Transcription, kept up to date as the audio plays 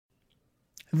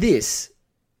This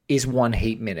is One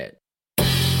Heat Minute.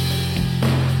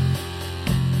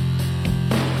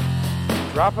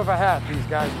 Drop of a hat, these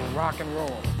guys will rock and roll.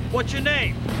 What's your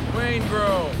name? Wayne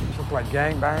Grove. Look like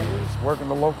gangbangers, working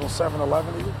the local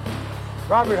 7-Eleven to you.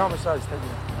 Robbery, homicides, take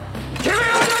it. Give me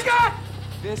all you got!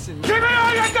 Listen. Give me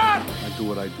all you got! I do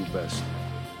what I do best.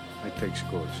 I take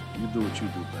scores. You do what you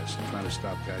do best. Trying to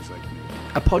stop guys like me.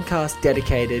 A podcast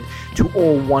dedicated to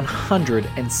all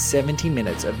 170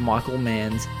 minutes of Michael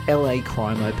Mann's LA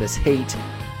crime opus Heat,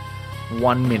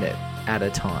 1 minute at a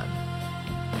time.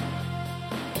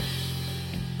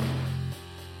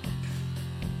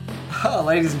 Oh,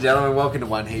 ladies and gentlemen, welcome to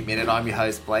One Heat Minute. I'm your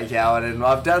host, Blake Howard, and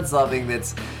I've done something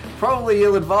that's probably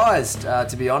ill-advised,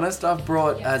 to be honest. I've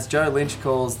brought, as Joe Lynch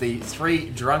calls, the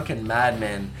Three Drunken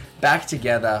Madmen back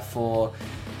together for,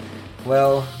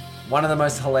 well, one of the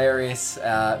most hilarious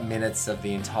minutes of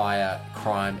the entire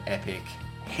crime epic,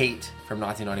 Heat, from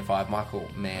 1995, Michael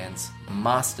Mann's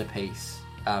masterpiece.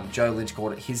 Joe Lynch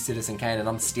called it his Citizen Kane, and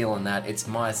I'm stealing that. It's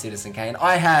my Citizen Kane.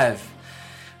 I have,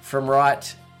 from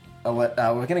right... we're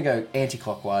going to go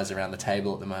anti-clockwise around the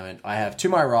table at the moment. I have to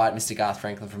my right Mr. Garth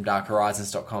Franklin from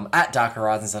DarkHorizons.com, at Dark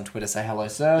Horizons on Twitter. Say hello,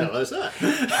 sir. Hello, sir.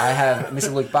 I have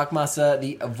Mr. Luke Buckmaster,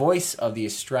 the voice of the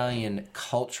Australian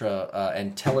culture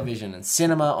and television and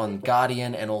cinema on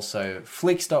Guardian and also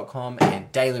Flicks.com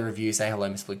and Daily Review. Say hello,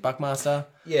 Mr. Luke Buckmaster.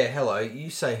 Yeah, hello. You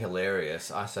say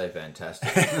hilarious. I say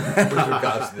fantastic. With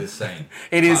regards to this scene.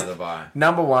 It is, by the by.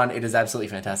 number one, it is absolutely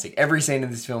fantastic. Every scene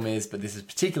in this film is, but this is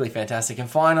particularly fantastic. And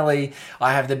finally,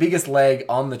 I have the biggest leg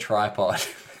on the tripod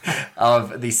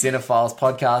of the Cinephiles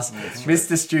podcast,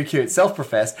 Mr. Stu Cute,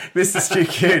 self-professed, Mr. Stu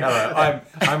Cute. Hello,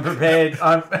 I'm prepared.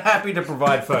 I'm happy to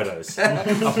provide photos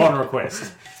upon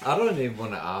request. I don't even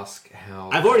want to ask how...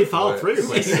 I've already filed 3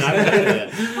 requests. I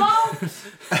haven't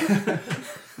done it yet.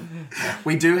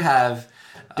 We do have...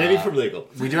 Debbie from Legal.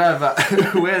 We do have,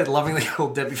 we're lovingly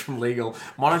called Debbie from Legal,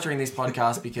 monitoring this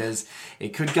podcast because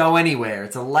it could go anywhere.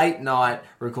 It's a late night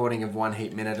recording of One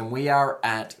Heat Minute, and we are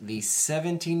at the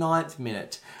 79th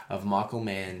minute of Michael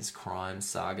Mann's crime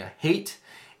saga Heat,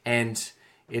 and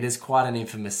it is quite an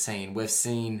infamous scene. We've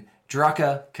seen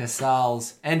Drucker,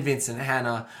 Casals, and Vincent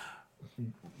Hanna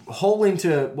haul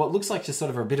into what looks like just sort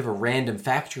of a bit of a random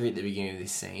factory at the beginning of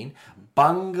this scene,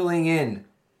 bungling in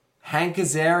Hank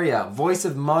Azaria, voice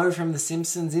of Moe from The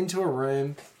Simpsons, into a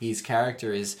room. His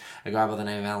character is a guy by the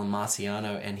name of Alan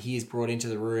Marciano, and he is brought into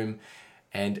the room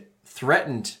and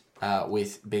threatened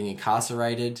with being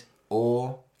incarcerated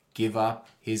or give up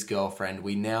his girlfriend.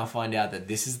 We now find out that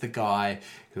this is the guy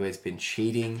who has been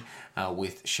cheating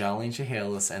with Charlene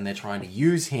Chehalis, and they're trying to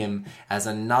use him as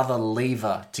another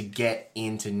lever to get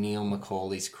into Neil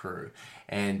McCauley's crew.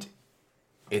 And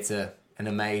it's an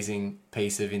amazing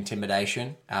piece of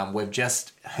intimidation. We've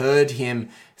just heard him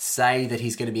say that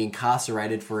he's going to be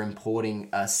incarcerated for importing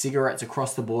cigarettes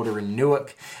across the border in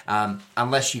Newark,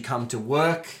 unless you come to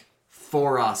work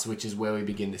for us, which is where we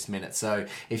begin this minute. So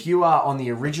if you are on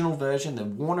the original version, the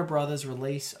Warner Brothers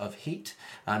release of Heat,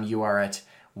 you are at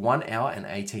 1 hour and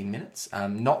 18 minutes.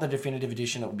 Not the definitive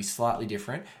edition, it will be slightly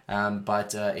different.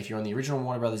 But if you're on the original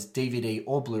Warner Brothers DVD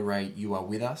or Blu-ray, you are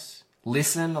with us.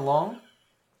 Listen along.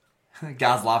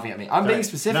 Gar's laughing at me. I'm being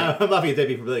specific. No, I'm laughing at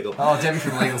Debbie from Legal. Oh, Debbie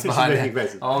from Legal's behind making there.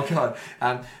 faces. Oh,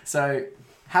 God. So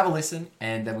have a listen,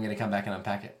 and then we're going to come back and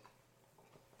unpack it.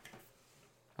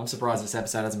 I'm surprised this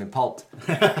episode hasn't been pulped.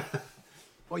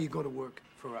 Or you go to work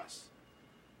for us.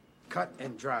 Cut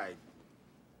and dried.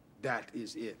 That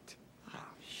is it. Oh,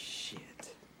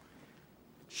 shit.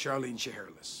 Charlene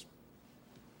Chehalis.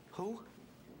 Who?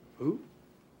 Who?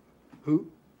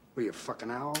 Were you a fucking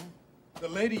owl? The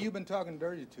lady you've been talking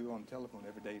dirty to on the telephone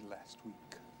every day last week.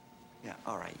 Yeah,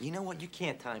 all right. You know what? You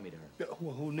can't tie me to her.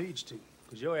 Well, who needs to?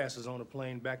 Because your ass is on a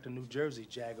plane back to New Jersey,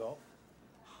 Jagoff.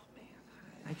 Oh, man.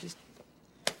 I just...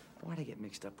 Why'd I get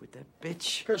mixed up with that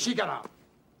bitch? Because she got a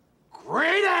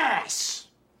great ass.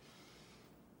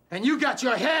 And you got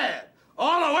your head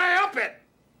all the way up it.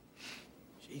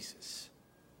 Jesus.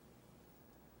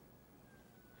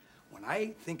 When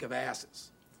I think of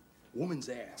asses, woman's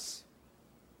ass,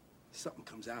 something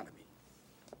comes out of me.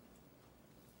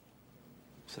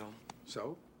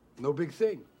 So, no big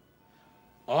thing.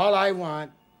 All I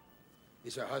want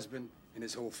is her husband and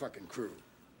his whole fucking crew.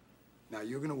 Now,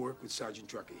 you're gonna work with Sergeant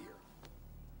Drucker here.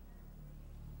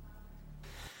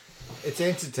 It's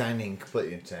entertaining,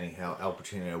 completely entertaining how Al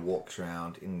Pacino walks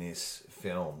around in this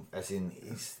film, as in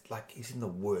he's in the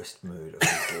worst mood of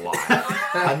his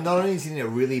life. And not only is he in a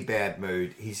really bad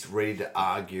mood, he's ready to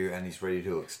argue and he's ready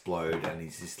to explode, and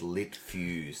he's this lit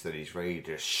fuse that he's ready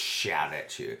to shout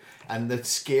at you. And the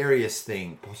scariest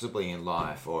thing possibly in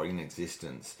life or in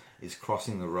existence is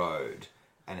crossing the road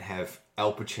and have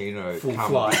Al Pacino come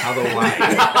the other way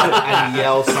and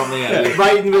yell something at you.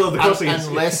 Right in the middle of the crossing.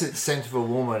 Unless it's sent of a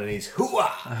woman and he's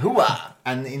hoo-ah.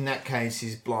 And in that case,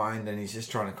 he's blind and he's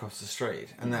just trying to cross the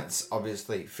street. And that's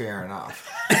obviously fair enough.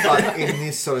 But in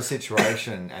this sort of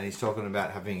situation, and he's talking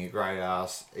about having a great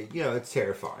ass, it's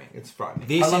terrifying. It's frightening.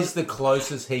 This is the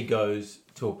closest he goes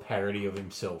to a parody of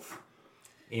himself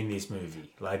in this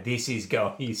movie. Like, this is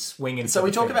he's swinging. So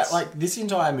we talk about, like, this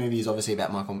entire movie is obviously about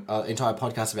entire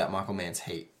podcast about Michael Mann's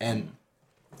Heat. And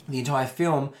the entire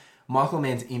film, Michael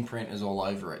Mann's imprint is all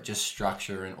over it, just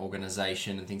structure and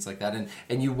organization and things like that.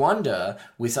 And you wonder,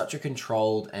 with such a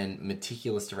controlled and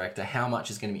meticulous director, how much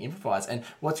is going to be improvised. And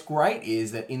what's great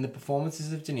is that in the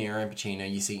performances of De Niro and Pacino,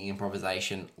 you see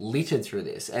improvisation littered through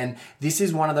this. And this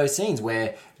is one of those scenes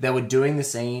where they were doing the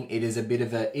scene. It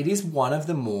is one of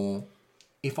the more,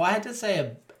 if I had to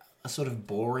say a sort of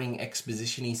boring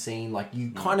exposition-y scene, like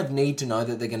you kind of need to know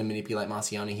that they're going to manipulate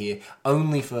Marciano here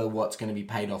only for what's going to be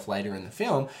paid off later in the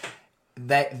film,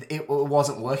 that it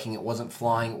wasn't working, it wasn't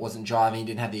flying, it wasn't driving, it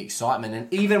didn't have the excitement.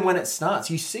 And even when it starts,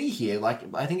 you see here, like,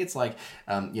 I think it's like,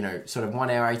 sort of 1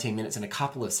 hour, 18 minutes and a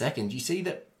couple of seconds, you see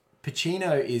that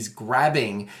Pacino is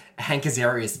grabbing Hank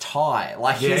Azaria's tie.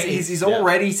 Like, he's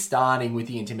already starting with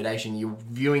the intimidation. You're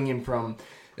viewing him from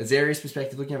Azaria's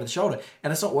perspective, looking over the shoulder,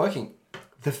 and it's not working.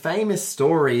 The famous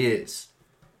story is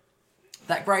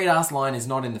that great ass line is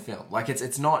not in the film. Like,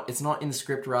 it's not in the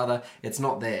script, rather. It's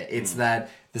not there. It's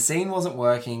that the scene wasn't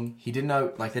working. He didn't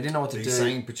know, like, they didn't know what to do. He's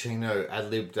saying Pacino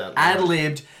ad-libbed that line.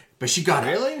 Ad-libbed, but she got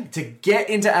it. To get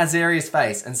into Azaria's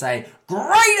face and say,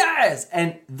 great ass!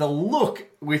 And the look,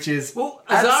 which is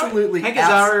absolutely... Hank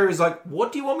Azaria is like,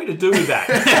 what do you want me to do with that?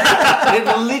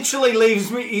 It literally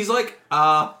leaves me... He's like,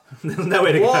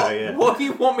 nowhere to go, yeah. What do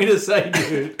you want me to say,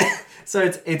 dude? So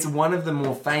it's one of the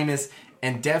more famous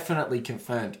and definitely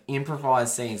confirmed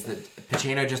improvised scenes that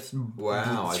Pacino just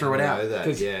threw it out.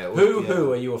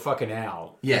 Who are you, a fucking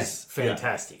owl? Yes.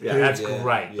 Fantastic. Yeah. That's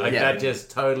great. Like, that just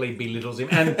totally belittles him.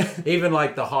 And even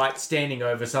like the height standing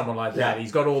over someone like that,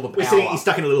 he's got all the power. We see he's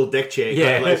stuck in a little deck chair.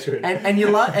 Yeah.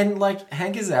 and like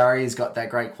Hank Azaria's got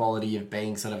that great quality of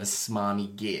being sort of a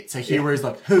smarmy git. So here where he's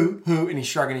like, who, and he's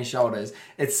shrugging his shoulders.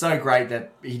 It's so great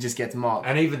that he just gets mocked.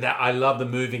 And even that, I love the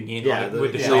moving in,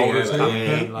 with the shoulders coming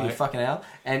in. Like, you fucking hell.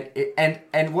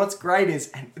 And what's great is,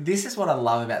 and this is what I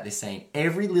love about this scene,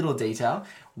 every little detail.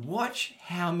 Watch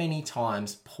how many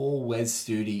times Paul Wes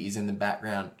Studi is in the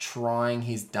background trying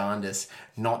his darndest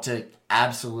not to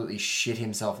absolutely shit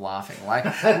himself laughing. Like,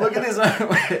 look at this moment.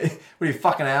 What are you,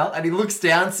 fucking hell? And he looks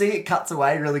down, see it cuts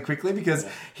away really quickly because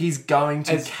he's going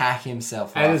to cack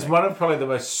himself laughing. And it's one of probably the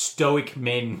most stoic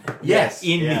men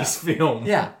in this film.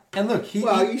 Yeah. And look,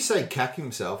 you say cack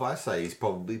himself, I say he's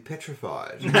probably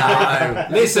petrified. No.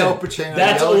 Listen,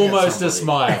 that's almost a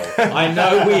smile. I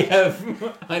know we have...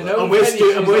 we're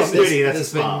Studi,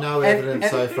 there's been no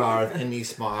evidence so far of any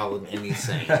smile in any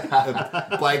scene.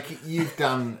 Blake, you've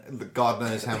done God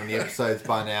knows how many episodes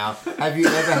by now. Have you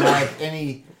ever had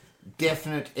any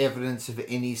definite evidence of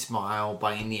any smile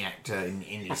by any actor in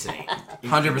any scene?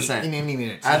 100%. In any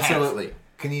minute? Absolutely.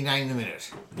 Can you name the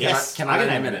minute? Yes. Can I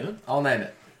name it? I'll name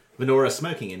it. Venora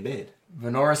smoking in bed.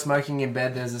 Venora smoking in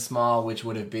bed, there's a smile, which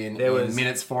would have been in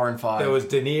minutes 4 and 5. There was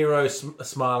De Niro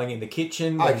smiling in the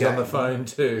kitchen. He was on the phone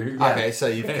too. Okay, so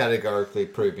you've categorically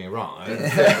proved me wrong.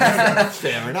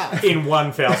 Fair enough. In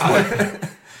one foul swoop.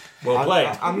 Well played.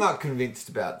 I'm not convinced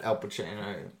about Al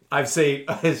Pacino. I've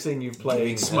seen you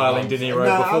play smiling De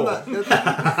Niro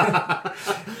before.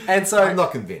 And so I'm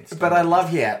not convinced. But I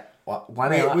love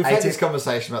we've had this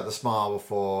conversation about the smile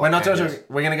before. We're not talking.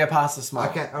 We're going to go past the smile.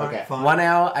 Okay, all right, fine. 1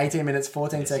 hour, 18 minutes,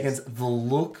 14 seconds. The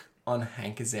look on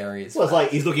Hank Azaria's. Well, it's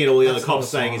like he's looking at all the other cops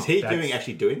saying, "Is he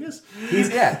actually doing this?"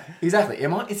 Exactly.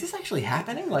 Is this actually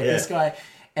happening? Like this guy,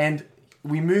 and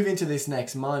we move into this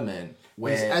next moment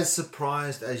where he's as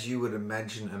surprised as you would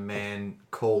imagine a man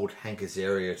called Hank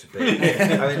Azaria to be.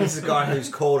 I mean, this is a guy who's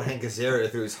called Hank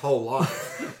Azaria through his whole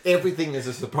life. Everything is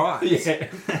a surprise. Yeah.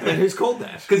 And who's called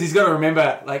that? Because he's got to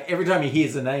remember, like, every time he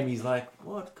hears the name, he's like,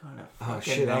 what kind of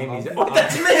fucking name is it? Oh,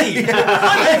 that's me!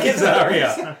 Hank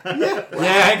Azaria!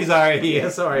 Yeah, Hank Azaria here.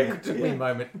 Sorry, it took me a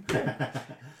moment.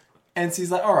 And so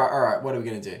he's like, all right, what are we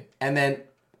going to do? And then,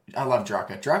 I love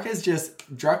Drucker.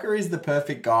 Drucker is the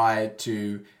perfect guy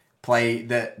to play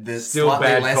the Still slightly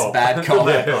bad less cop. bad cop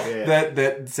Yeah.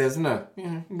 that says no,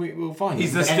 we'll find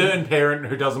He's you. the stern parent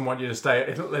who doesn't want you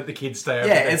to let the kids stay over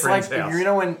Yeah, at their it's like friend's house. you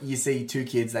know when you see two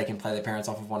kids, they can play their parents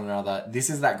off of one another. This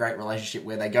is that great relationship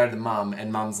where they go to the mum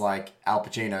and mum's like Al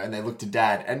Pacino, and they look to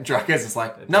dad, and Drucker's just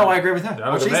like, no, I agree with her.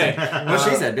 What she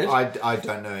said, bitch. I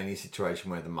don't know any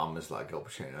situation where the mum is like Al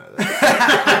Pacino.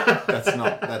 That's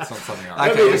not something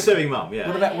I. Okay, a disturbing mum. Yeah.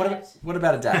 What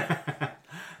about a dad?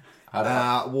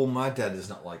 Well, my dad is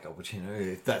not like Al Pacino,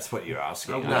 if that's what you're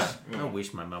asking. I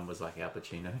wish my mum was like Al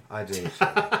Pacino. I do.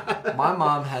 My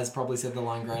mum has probably said the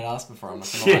line "great ass" before. I'm not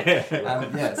gonna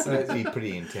lie. So it'd be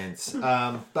pretty intense.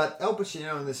 But Al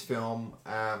Pacino in this film,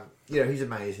 he's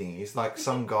amazing. He's like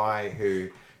some guy who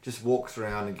just walks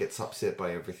around and gets upset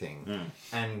by everything,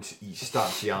 and he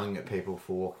starts yelling at people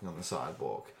for walking on the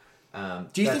sidewalk.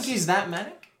 Do you think he's that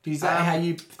manic? Is that how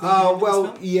you think Oh, of well,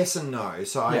 this film? yes and no.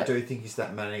 So I Yeah. do think he's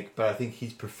that manic, but I think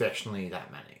he's professionally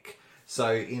that manic.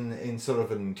 So in sort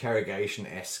of an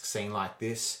interrogation-esque scene like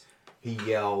this, he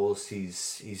yells,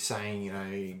 he's saying,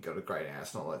 you got a great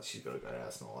ass and all that, she's got a great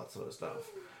ass and all that sort of stuff.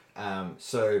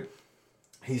 So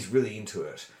he's really into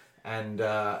it. And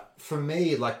for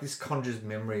me, like, this conjures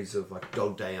memories of, like,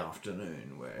 Dog Day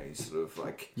Afternoon, where he's sort of,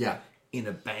 like... Yeah. in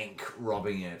a bank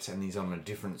robbing it, and he's on a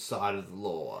different side of the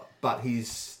law, but he's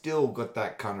still got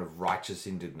that kind of righteous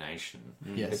indignation.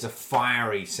 Yes. It's a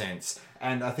fiery sense,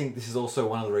 and I think this is also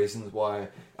one of the reasons why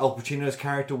Al Pacino's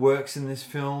character works in this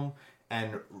film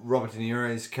and Robert De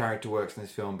Niro's character works in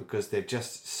this film, because they're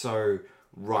just so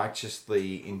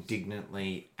righteously,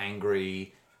 indignantly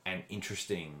angry and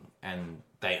interesting, and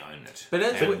they own it. But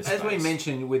as we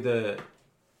mentioned with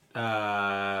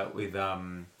Albert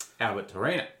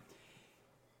Torino,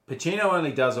 Pacino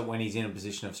only does it when he's in a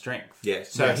position of strength.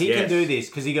 Yes. So he can do this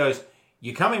because he goes,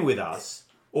 you're coming with us,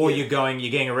 or you're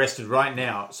getting arrested right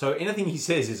now. So anything he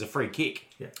says is a free kick.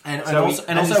 Yeah. And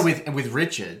also with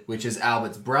Richard, which is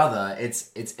Albert's brother,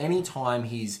 it's any time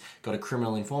he's got a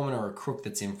criminal informant or a crook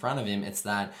that's in front of him, it's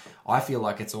that I feel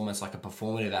like it's almost like a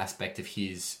performative aspect of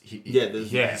his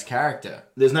character.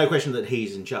 There's no question that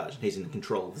he's in charge. He's in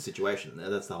control of the situation.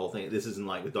 That's the whole thing. This isn't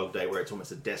like with Dog Day where it's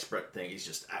almost a desperate thing. He's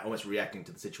just almost reacting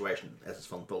to the situation as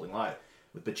it's unfolding live.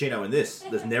 With Pacino in this,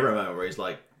 there's never a moment where he's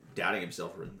like doubting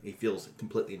himself, or he feels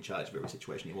completely in charge of every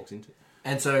situation he walks into.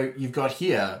 And so you've got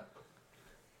here...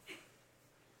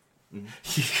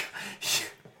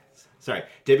 Sorry,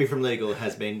 Debbie from Legal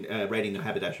has been raiding the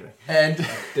haberdashery. And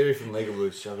Debbie from Legal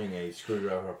was shoving a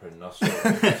screwdriver up her nostril.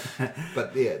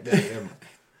 But yeah,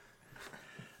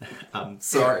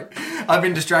 sorry, I've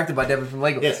been distracted by Deborah from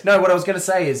Legal. Yes. No, what I was going to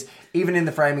say is, even in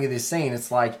the framing of this scene, it's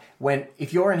like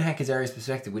if you're in Hank Azaria's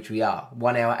perspective, which we are,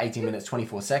 1 hour, 18 minutes,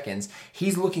 24 seconds,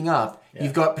 he's looking up. Yeah.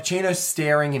 You've got Pacino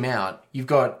staring him out. You've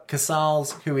got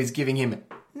Casals, who is giving him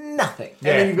nothing.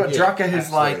 Yeah. And then you've got Drucker, who's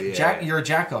like, you're a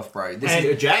jack-off, bro. This is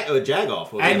a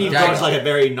jag-off. And you've got like a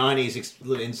very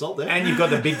 90s insult there. And you've got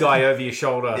the big guy over your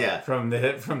shoulder from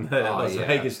the Las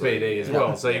Vegas PD as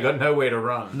well. So you've got nowhere to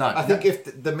run. No, I think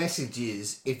if the message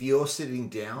is, if you're sitting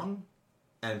down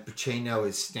and Pacino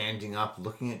is standing up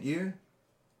looking at you,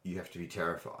 you have to be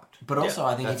terrified. But also,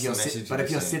 I think if you're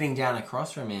sitting down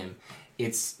across from him,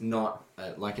 it's not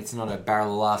it's not a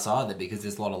barrel of laughs either, because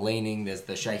there's a lot of leaning. There's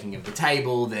the shaking of the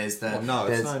table. There's the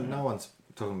no one's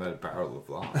talking about a barrel of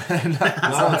laughs.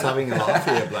 no one's having a laugh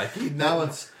here, Blakey. No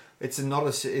one's. It's not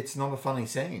a funny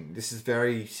scene. This is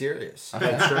very serious.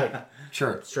 Okay.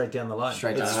 Sure. Straight down the line.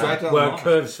 Straight down the line. Well,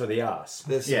 curves for the arse.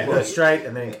 Well, straight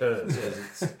and then curves.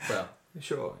 Well,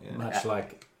 sure. Yeah. Much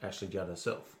like Ashley Judd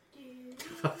herself.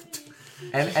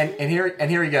 And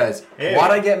here he goes. Yeah.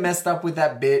 Why'd I get messed up with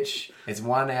that bitch? It's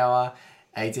 1 hour,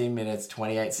 18 minutes,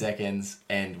 28 seconds,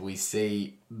 and we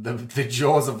see the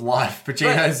jaws of life.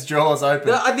 Pacino's jaws open.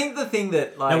 I think the thing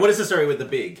that now, what is the story with the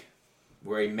big,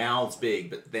 where he mouths big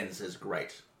but then says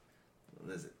great?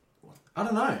 I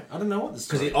don't know what the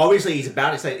story. Because obviously he's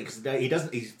about to say it, because he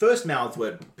doesn't. His first mouths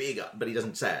word bigger, but he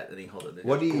doesn't say it, and he holds it.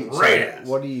 What are you saying?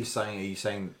 What are you saying? Are you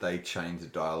saying that they changed the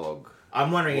dialogue? I'm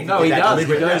wondering if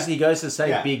he does. He goes to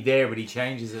say big there, but he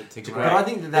changes it to great. But I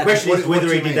think the question is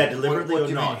whether he did that deliberately or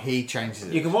not. He changes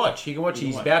it. You can watch.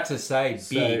 He's about to say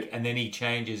big, and then he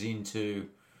changes into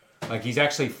like he's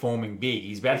actually forming big.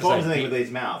 He's about to say big with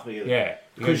his mouth. Yeah,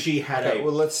 because she had a.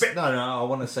 Well, let's. No. I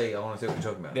want to see what you're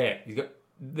talking about. There, he's got.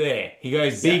 There he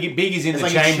goes. Big is in the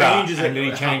chamber, and then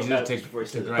he changes it to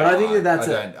great. But I think that's.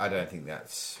 I don't think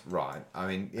that's right. I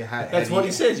mean, that's what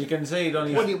he says. You can see it on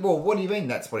his. What do you mean?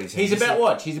 That's what he says. He's about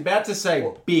what? He's about to say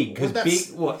big because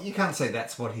big. What? You can't say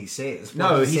that's what he says.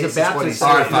 No, he's about to say.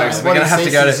 All right, folks. We're gonna have to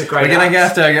go to. We're gonna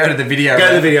have to go to the video. Go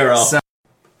to the video roll.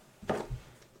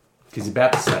 He's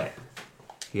about to say it.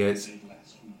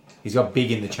 He's got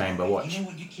big in the chamber. Watch. You know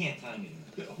what? You can't time it.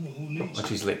 Who needs Watch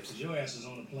his lips. Your ass is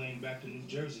on a plane back to New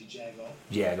Jersey, Jagoff.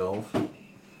 Jagoff. I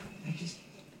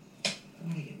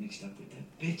want to get mixed up with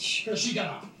that bitch. Because she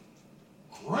got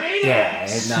a great Yeah,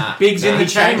 ass. Nah. Big's in the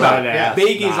chamber. Yeah.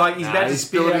 Big is like he's about to He's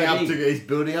spit building out up big. to. He's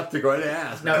building up to great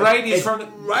ass. No, great is from the.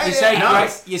 You say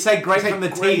great. You say great from the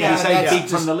teeth. You say big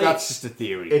from the lips. That's just a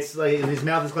theory. It's like his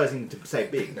mouth is closing to say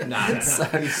big. no. So,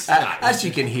 as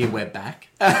you can hear, we're back.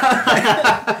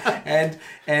 and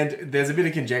there's a bit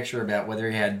of conjecture about whether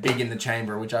he had big in the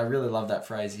chamber, which I really love that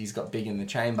phrase. He's got big in the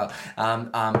chamber,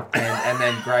 and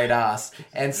then great ass.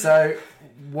 And so,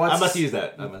 I must use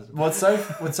that. What's so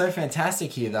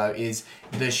fantastic here, though, is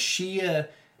the sheer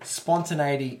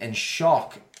spontaneity and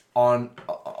shock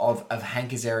of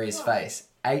Hank Azaria's face.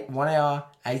 1 hour,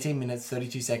 18 minutes,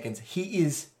 32 seconds. He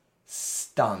is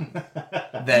stunned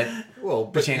that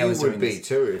But Pacino you was would doing be this.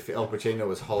 too if Al Pacino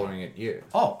was hollering at you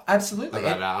Oh, absolutely.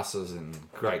 about asses and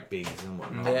great bigs and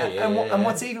whatnot. And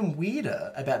what's even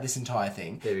weirder about this entire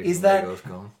thing is Lego's that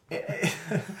gone.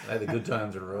 The good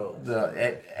times are rolled.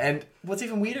 and what's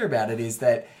even weirder about it is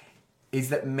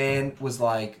that man was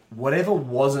like, whatever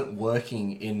wasn't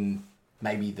working in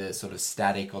maybe the sort of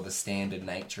static or the standard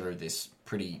nature of this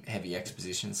pretty heavy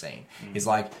exposition scene is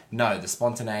like, no, the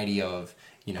spontaneity of,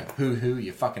 you know,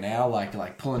 you fucking owl,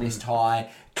 like pulling his tie,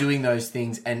 doing those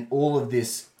things, and all of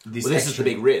this. This is the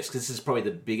big risk. This is probably the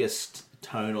biggest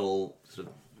tonal sort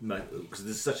of, because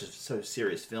this is so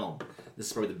serious film. This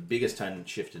is probably the biggest tone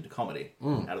shift into comedy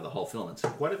out of the whole film. It's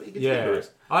quite a big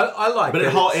risk. I like, but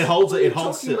it holds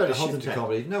into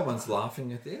comedy. No one's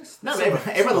laughing at this. No,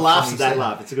 everyone laughs at that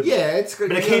laugh. It's a good. Yeah, it's good.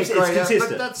 But it's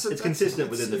consistent. It's consistent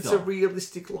within the It's film. a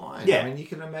realistic line. Yeah. I mean, you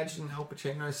can imagine Al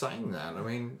Pacino saying that. I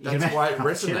mean, that's why it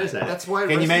resonates. That's why it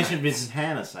Can you resonates. mention Mrs.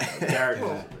 Hannah saying the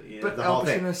character? But the Al whole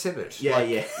thing. Pacino said it.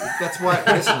 Yeah. That's why it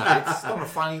resonates. It's not a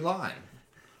funny line.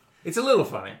 it's a little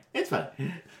funny. It's fun.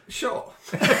 Sure.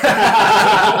 In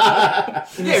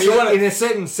a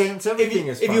certain sense, everything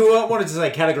is funny. If you wanted to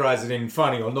say categorize it in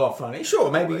funny or not funny,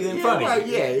 sure, maybe funny.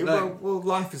 Well,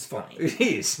 life is funny. It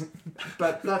is.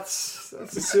 But that's a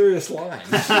serious line.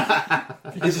 It's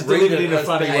just delivered in a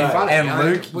funny way. And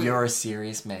Luke, you're a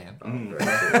serious man.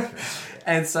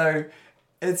 And so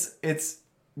it's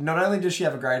not only does she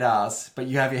have a great ass, but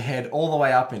you have your head all the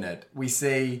way up in it. We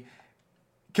see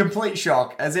complete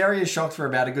shock. Azaria is shocked for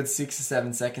about a good 6 or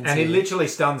 7 seconds. And he literally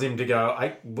stuns him to go,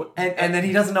 and then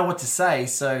he doesn't know what to say,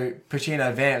 so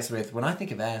Pacino vamps with, when I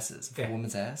think of asses, a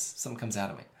woman's ass, something comes out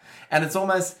of me. And it's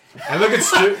almost... And look at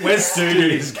where's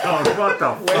Studie's going, what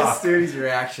the fuck? Where's Studie's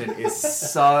reaction is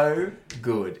so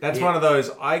good. That's one of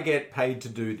those, I get paid to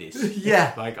do this.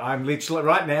 Yeah. Like, I'm literally,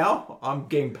 right now, I'm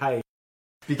getting paid.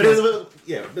 But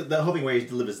the whole thing where he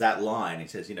delivers that line, he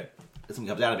says, you know, something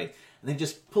comes out of me, and then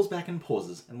just pulls back and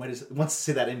pauses and wants to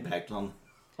see that impact on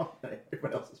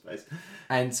everyone else's face.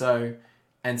 And so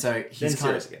he's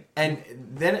serious again. And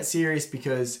then it's serious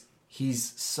because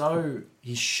he's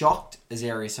shocked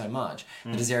Azaria so much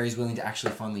that Azaria is willing to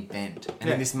actually finally bend. And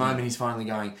in this moment, he's finally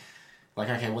going, like,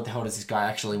 okay, what the hell does this guy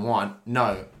actually want?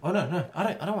 No, I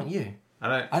don't want you.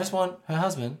 I just want her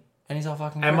husband, and he's all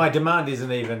fucking. And my demand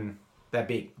isn't even that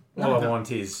big. All I want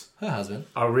is her husband,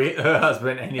 her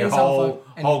husband, and your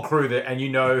whole crew. And you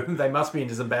know they must be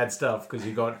into some bad stuff because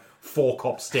you got 4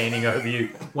 cops standing over you,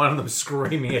 one of them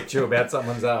screaming at you about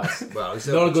someone's ass. Well, he's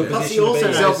not a good position to be in.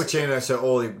 He's Al Pacino, so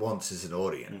all he wants is an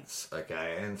audience.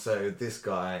 Okay, and so this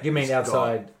guy. You mean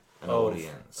outside an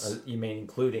audience? You mean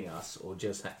including us, or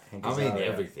just Hank? I mean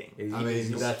everything.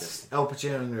 That's Al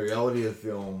Pacino in the reality of the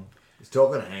film. He's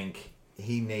talking to Hank.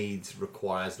 He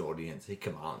requires an audience. He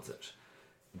commands it.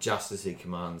 Just as he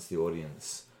commands the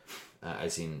audience,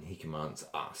 as in he commands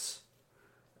us.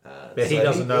 But he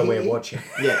doesn't know we're watching.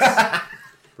 Yes.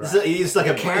 Right. He's like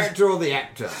the character or the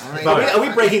actor. I mean, are we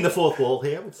breaking the fourth wall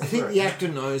here? I think the actor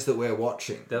knows that we're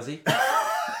watching. Does he?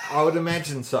 I would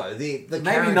imagine so. The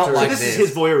maybe not like this is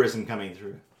his voyeurism coming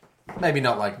through. Maybe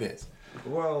not like this.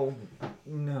 Well,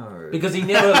 no. Because he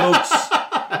never looks...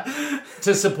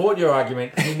 To support your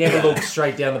argument, he never looks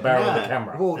straight down the barrel of the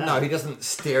camera. Well, no, he doesn't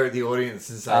stare at the audience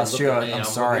and say, "Look at me, I'm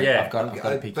sorry, I've got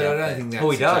to pick but you up." But I don't think that's he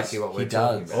does. exactly what we're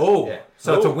talking about. Oh, yeah.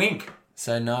 So it's a wink.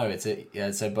 So no,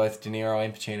 so both De Niro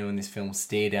and Pacino in this film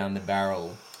stare down the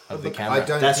barrel of the camera.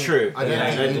 That's true. But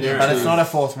it's not a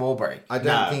fourth wall break. I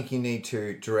don't think you need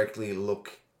to directly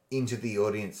look into the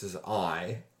audience's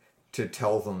eye to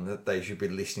tell them that they should be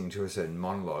listening to a certain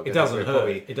monologue. It doesn't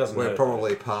hurt. We're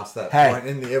probably past that point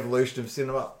in the evolution of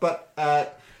cinema. But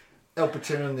Al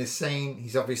Pacino in this scene,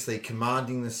 he's obviously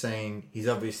commanding the scene. He's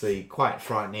obviously quite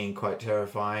frightening, quite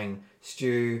terrifying.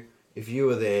 Stu, if you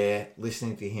were there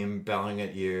listening to him bellowing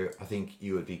at you, I think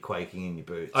you would be quaking in your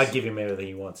boots. I'd give him everything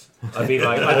he wants. I'd be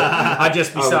like, I'd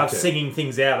just be start singing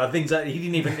things out. Things that he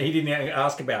didn't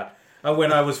ask about.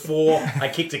 When I was 4, I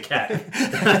kicked a cat.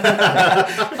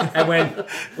 And when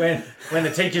the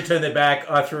teacher turned their back,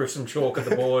 I threw some chalk at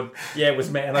the board. Yeah, it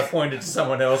was me, and I pointed to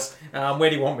someone else.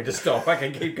 Where do you want me to stop? I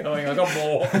can keep going. I got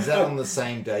more. Is that on the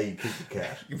same day you kicked the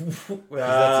cat? That's a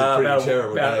pretty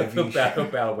terrible day.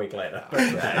 About a week later.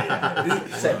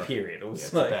 Same period. It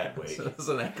was a bad week. It was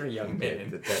an angry young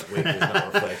man. That week does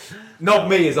not reflect. Not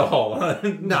me as a whole.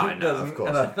 No, of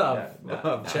course.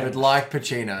 But like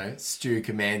Pacino, Stu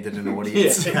commanded an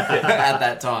audience at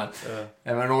that time,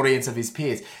 and an audience of his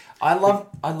peers. I love.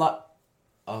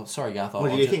 Oh, sorry, Garth.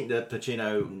 Well, do you think that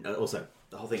Pacino also?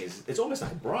 The whole thing is, it's almost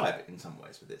like a bribe in some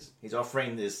ways with this. He's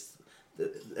offering this.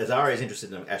 Azaria is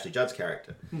interested in Ashley Judd's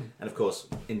character, and of course,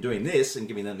 in doing this and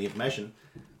giving them the information,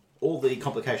 all the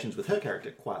complications with her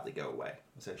character quietly go away.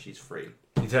 So she's free.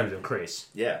 In terms of Chris.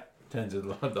 Yeah. In terms of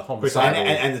the homicide.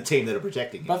 And the team that are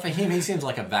protecting him. But for him, he seems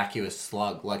like a vacuous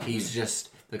slug. Like, he's just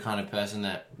the kind of person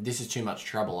that, this is too much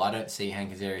trouble. I don't see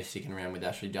Hank Azaria sticking around with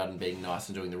Ashley Judd and being nice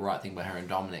and doing the right thing by her and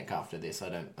Dominic after this. I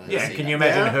don't see can that. you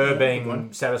imagine her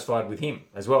being satisfied with him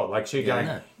as well? Like, she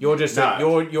going, you're just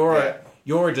you're a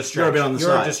distraction.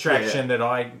 You're a distraction that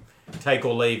I take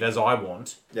or leave as I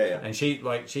want. And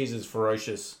she's as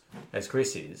ferocious as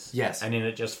Chris is. Yes. And in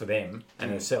it just for them and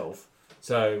herself.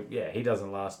 So, he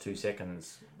doesn't last 2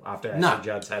 seconds after Ashley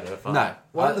Judd's had her fun. No.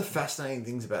 One of the fascinating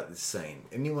things about this scene,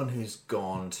 anyone who's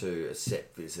gone to a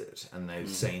set visit and they've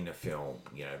seen a film,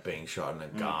 being shot,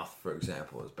 and Garth, for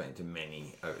example, has been to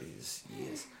many over his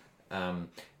years.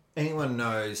 Anyone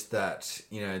knows that,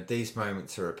 these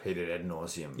moments are repeated ad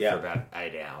nauseum for about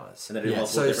 8 hours. And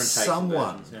so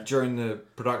someone during the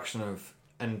production of,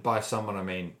 and by someone I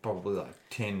mean probably like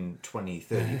 10, 20,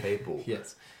 30 people,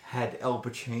 had Al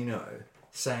Pacino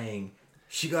saying,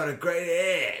 "She got a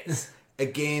great ass,"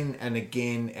 again and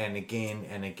again and again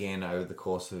and again over the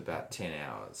course of about 10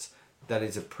 hours. That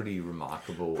is a pretty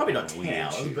remarkable. Probably not 10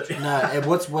 hours, but no.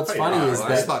 What's funny is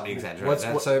that slightly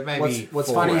exaggerated. So maybe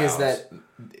what's funny is that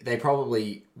they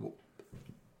probably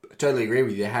totally agree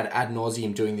with you. They had ad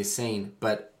nauseum doing this scene,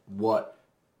 but what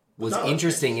was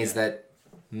interesting is that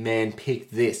Mann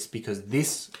picked this because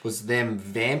this was them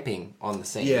vamping on the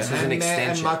scene. This was an extension.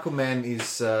 And Michael Mann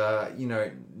is,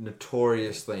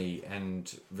 notoriously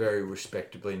and very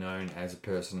respectably known as a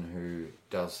person who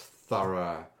does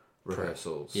thorough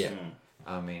rehearsals. Yeah.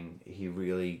 I mean, he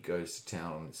really goes to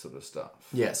town on this sort of stuff.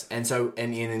 Yes, and so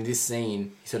in this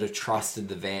scene, he sort of trusted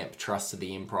the vamp, trusted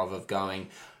the improv of going,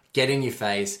 get in your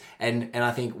face, and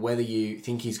I think whether you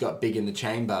think he's got big in the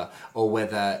chamber or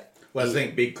whether. Well, I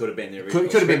think big could have been the original.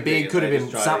 Could have been big, could have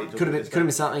been something,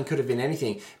 could have been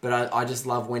anything. But I just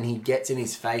love when he gets in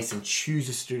his face and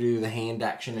chooses to do the hand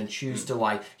action and chooses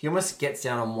to he almost gets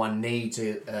down on one knee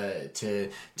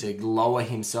to lower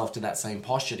himself to that same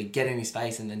posture to get in his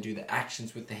face and then do the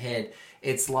actions with the head.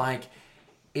 It's like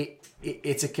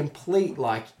it's a complete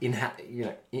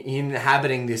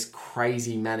inhabiting this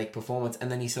crazy manic performance,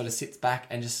 and then he sort of sits back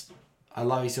and just. I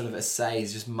love he sort of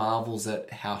essays, just marvels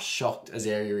at how shocked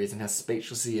Azaria is and how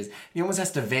speechless he is. He almost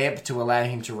has to vamp to allow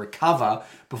him to recover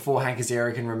before Hank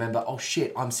Azaria can remember, oh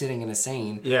shit, I'm sitting in a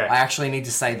scene. Yeah. I actually need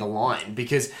to say the line.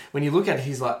 Because when you look at it,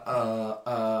 he's like,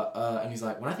 and he's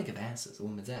like, when I think of asses, a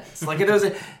woman's ass. Like it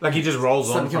doesn't... like he just rolls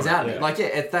on. Something comes out of it. Like,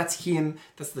 that's him,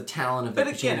 that's the talent of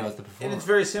Pacino as the performer. And it's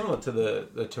very similar to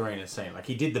the Torino scene. Like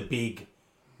he did the big,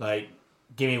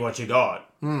 give me what you got.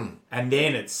 And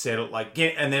then it's settled,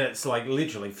 and then it's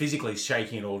literally physically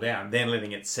shaking it all down, then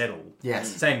letting it settle.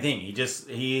 Yes. Same thing.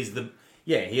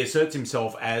 He asserts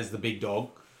himself as the big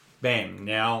dog. Bam.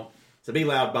 Now. It's a big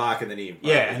loud bark and then he...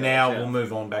 and now we'll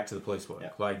move on back to the police work. Yeah.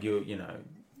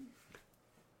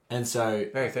 And so...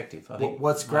 very effective, I think.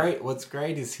 What's great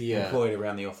is he... employed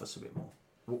around the office a bit more.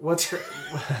 What's great...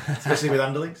 especially with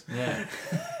underlings. Yeah.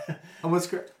 And what's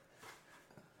great...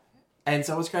 And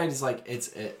so what's great is it's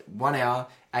 1 hour,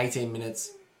 18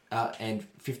 minutes, and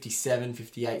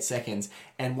 58 seconds.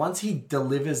 And once he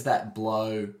delivers that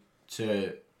blow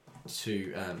to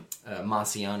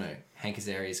Marciano, Hank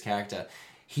Azaria's character,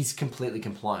 he's completely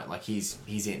compliant. He's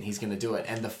in. He's going to do it.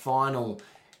 And the final,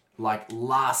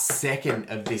 last second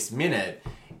of this minute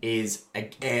is,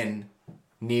 again,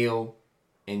 Neil,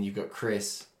 and you've got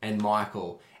Chris and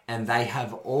Michael. And at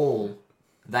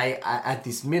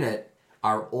this minute,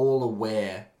 are all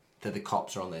aware that the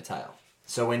cops are on their tail.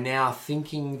 So we're now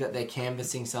thinking that they're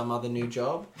canvassing some other new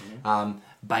job.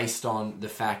 based on the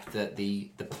fact that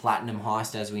the platinum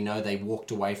heist, as we know, they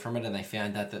walked away from it and they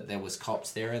found out that there was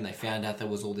cops there and they found out there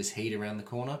was all this heat around the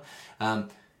corner.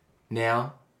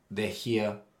 Now they're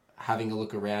here having a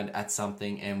look around at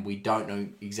something and we don't know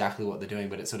exactly what they're doing,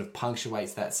 but it sort of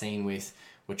punctuates that scene with,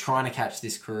 we're trying to catch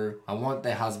this crew. I want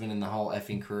their husband and the whole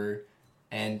effing crew.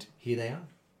 And here they are.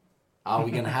 Are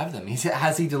we going to have them?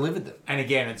 Has he delivered them? And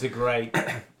again, it's a great,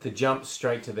 to jump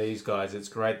straight to these guys, it's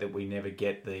great that we never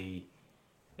get the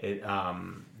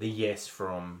yes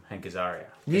from Hank Azaria.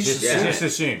 It's just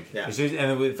assumed. Yeah.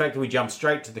 And the fact that we jump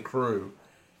straight to the crew,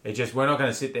 it's just, we're not going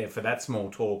to sit there for that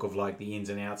small talk of like the ins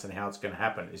and outs and how it's going to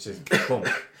happen. It's just, boom.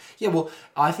 Yeah, well,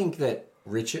 I think that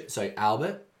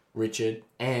Albert, Richard,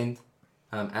 and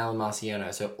Alan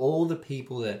Marciano, so all the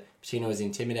people that Pacino has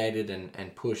intimidated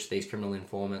and pushed these criminal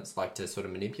informants like to sort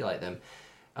of manipulate them,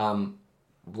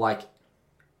 like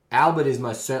Albert is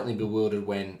most certainly bewildered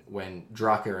when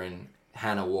Drucker and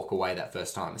Hannah walk away that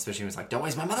first time, especially when it's like, don't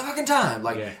waste my motherfucking time.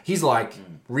 Like, he's like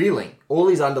reeling. All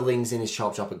his underlings in his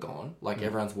shop are gone. Like,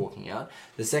 everyone's walking out.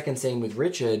 The second scene with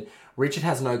Richard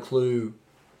has no clue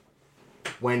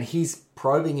when he's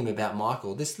probing him about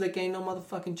Michael. This is ain't no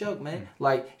motherfucking joke, man.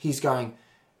 Like, he's going,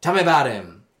 tell me about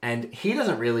him. And he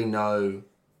doesn't really know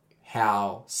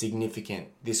how significant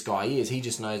this guy is. He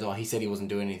just knows, he said he wasn't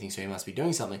doing anything, so he must be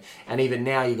doing something. And even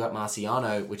now you got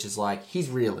Marciano, which is like, he's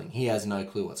reeling. He has no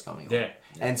clue what's going on. Yeah.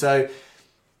 And so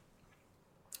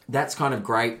that's kind of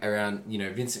great around,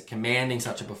 Vincent commanding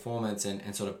such a performance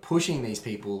and sort of pushing these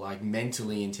people, like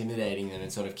mentally intimidating them and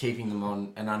sort of keeping them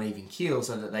on an uneven keel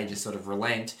so that they just sort of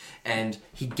relent and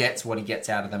he gets what he gets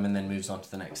out of them and then moves on to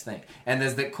the next thing. And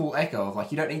there's that cool echo of like,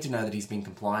 you don't need to know that he's been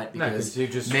compliant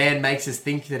because man makes us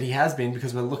think that he has been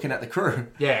because we're looking at the crew.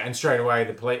 Yeah, and straight away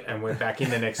the police, and we're back in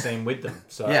the next scene with them.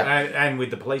 So and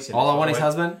with the police. All I want is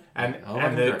husband. And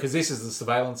because this is the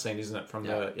surveillance scene, isn't it? From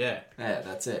yeah,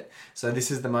 that's it. So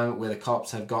this is the moment where the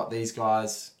cops have got these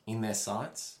guys in their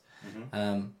sights.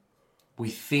 Mm-hmm. We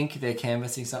think they're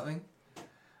canvassing something,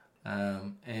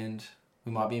 and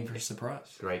we might be in for a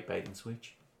surprise. Great bait and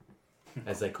switch,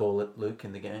 as they call it, Luke,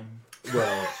 in the game.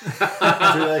 Well,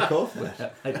 do they call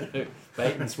that? They do.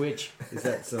 Bait and switch. Is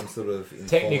that some sort of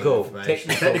technical term? Bait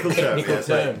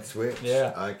and switch.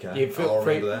 Yeah. Okay. Yeah, feel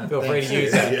free to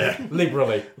use that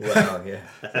liberally. Well, yeah.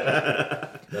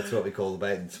 That's what we call the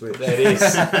bait and switch. That is.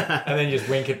 And then just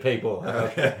wink at people.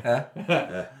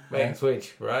 Bait and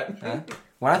switch, right?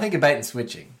 When I think of bait and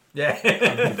switching,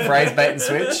 phrase bait and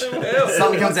switch,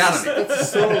 something comes out of it. It's a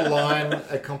sort of line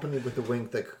accompanied with a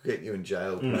wink that could get you in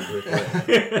jail pretty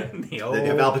quickly. The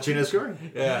Al Pacino story.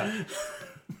 Yeah.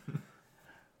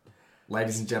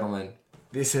 Ladies and gentlemen,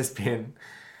 this has been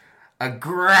a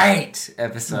great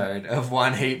episode of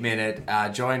One Heat Minute,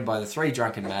 joined by the Three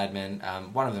Drunken Madmen.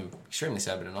 One of them extremely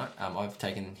sober tonight. I've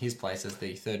taken his place as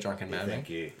the third Drunken Madman. Thank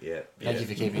you. Thank you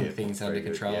for keeping things under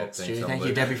control, Stu. Thank you,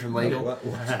 Luke. Debbie from Legal.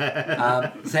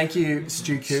 Thank you,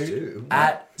 Stu Q.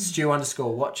 At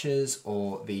Stu_Watches,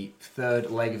 or the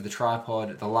third leg of the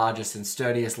tripod, the largest and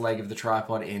sturdiest leg of the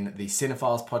tripod in the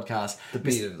Cinephiles podcast. The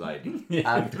bearded lady.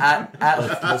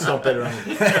 That's not better.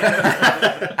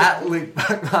 At Luke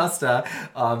Buckmaster,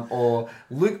 or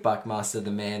Luke Buckmaster,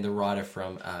 the man, the writer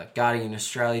from Guardian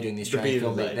Australia, doing the Australian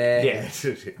film bit there.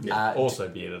 Yeah. Also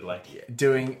bearded lady.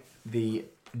 Doing the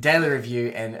daily review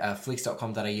and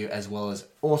flicks.com.au, as well as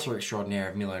author extraordinaire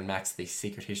of Miller and Max, The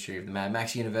Secret History of the Mad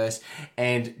Max Universe,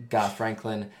 and Garth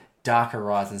Franklin,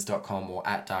 darkhorizons.com, or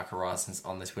at Dark Horizons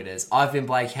on the Twitters. I've been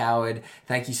Blake Howard.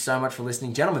 Thank you so much for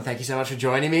listening. Gentlemen, thank you so much for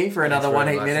joining me for another One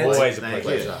Heat Minute. Always a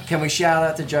pleasure. Can we shout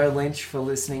out to Joe Lynch for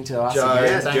listening to us? Joe,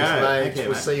 again? thanks, mate.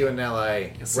 We'll see you in LA,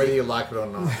 whether you like it or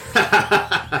not.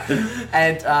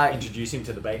 And introduce him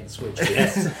to the bait and switch.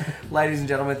 Yes. Ladies and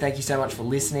gentlemen, thank you so much for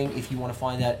listening. If you want to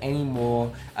find out any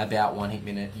more about One Heat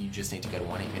Minute, you just need to go to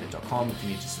oneheatminute.com. If you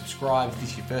need to subscribe, if this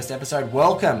is your first episode,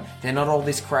 welcome. They're not all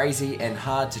this crazy and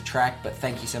hard to track, but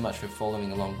thank you so much for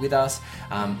following along with us.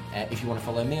 If you want to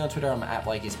follow me on Twitter, I'm at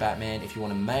Blakey'sBatman. If you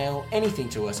want to mail anything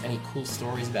to us, any cool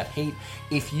stories about Heat,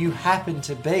 if you happen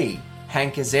to be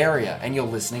Hank Azaria and you're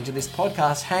listening to this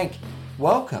podcast, Hank,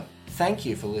 welcome. Thank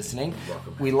you for listening.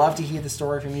 Welcome. We love to hear the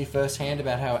story from you firsthand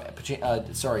about how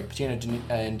Pacino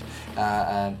didn't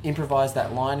improvised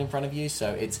that line in front of you.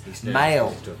 So it's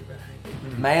mail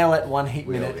at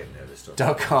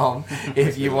oneheatminute.com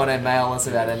if you want to mail us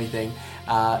about anything.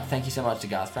 Thank you so much to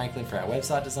Garth Franklin for our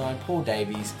website design, Paul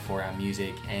Davies for our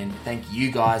music, and thank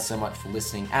you guys so much for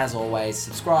listening. As always,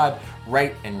 subscribe,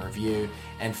 rate and review,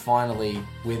 and finally,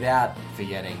 without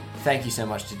forgetting, thank you so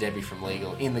much to Debbie from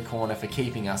Legal in the corner for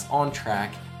keeping us on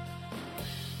track